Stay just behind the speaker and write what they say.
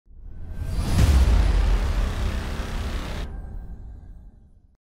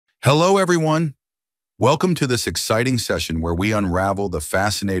Hello, everyone. Welcome to this exciting session where we unravel the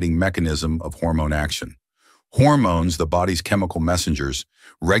fascinating mechanism of hormone action. Hormones, the body's chemical messengers,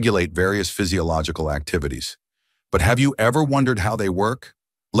 regulate various physiological activities. But have you ever wondered how they work?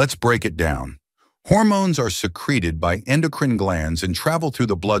 Let's break it down. Hormones are secreted by endocrine glands and travel through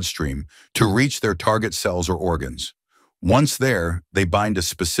the bloodstream to reach their target cells or organs. Once there, they bind to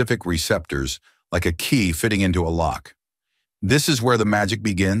specific receptors, like a key fitting into a lock. This is where the magic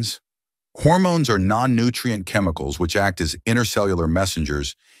begins. Hormones are non-nutrient chemicals which act as intercellular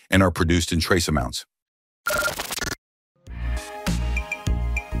messengers and are produced in trace amounts.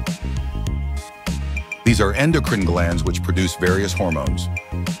 These are endocrine glands which produce various hormones.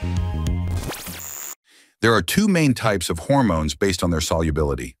 There are two main types of hormones based on their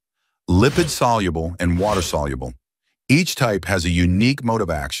solubility: lipid-soluble and water-soluble. Each type has a unique mode of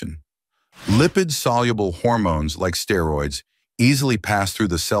action. Lipid-soluble hormones, like steroids, easily pass through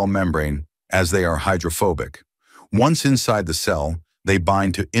the cell membrane as they are hydrophobic. Once inside the cell, they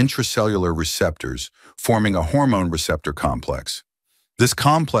bind to intracellular receptors, forming a hormone receptor complex. This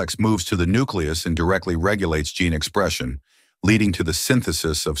complex moves to the nucleus and directly regulates gene expression, leading to the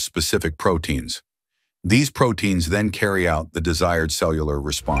synthesis of specific proteins. These proteins then carry out the desired cellular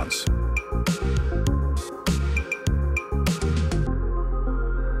response.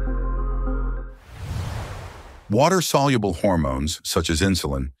 Water-soluble hormones, such as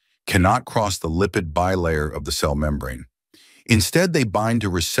insulin, cannot cross the lipid bilayer of the cell membrane. Instead, they bind to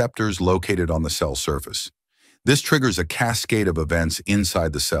receptors located on the cell surface. This triggers a cascade of events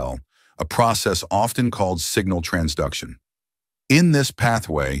inside the cell, a process often called signal transduction. In this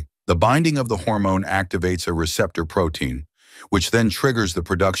pathway, the binding of the hormone activates a receptor protein, which then triggers the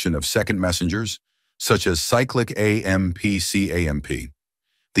production of second messengers, such as cyclic AMP-cAMP.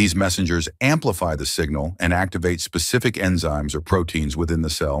 These messengers amplify the signal and activate specific enzymes or proteins within the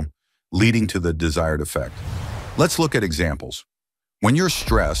cell, leading to the desired effect. Let's look at examples. When you're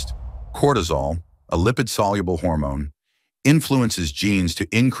stressed, cortisol, a lipid-soluble hormone, influences genes to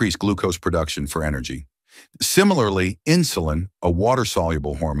increase glucose production for energy. Similarly, insulin, a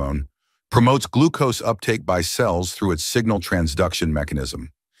water-soluble hormone, promotes glucose uptake by cells through its signal transduction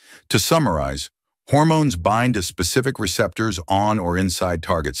mechanism. To summarize, hormones bind to specific receptors on or inside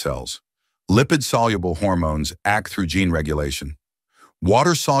target cells. Lipid-soluble hormones act through gene regulation.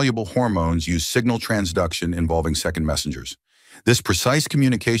 Water-soluble hormones use signal transduction involving second messengers. This precise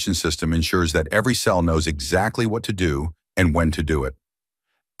communication system ensures that every cell knows exactly what to do and when to do it.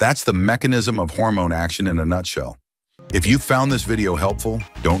 That's the mechanism of hormone action in a nutshell. If you found this video helpful,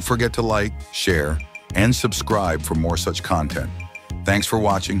 don't forget to like, share, and subscribe for more such content. Thanks for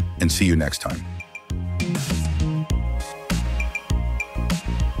watching, and see you next time.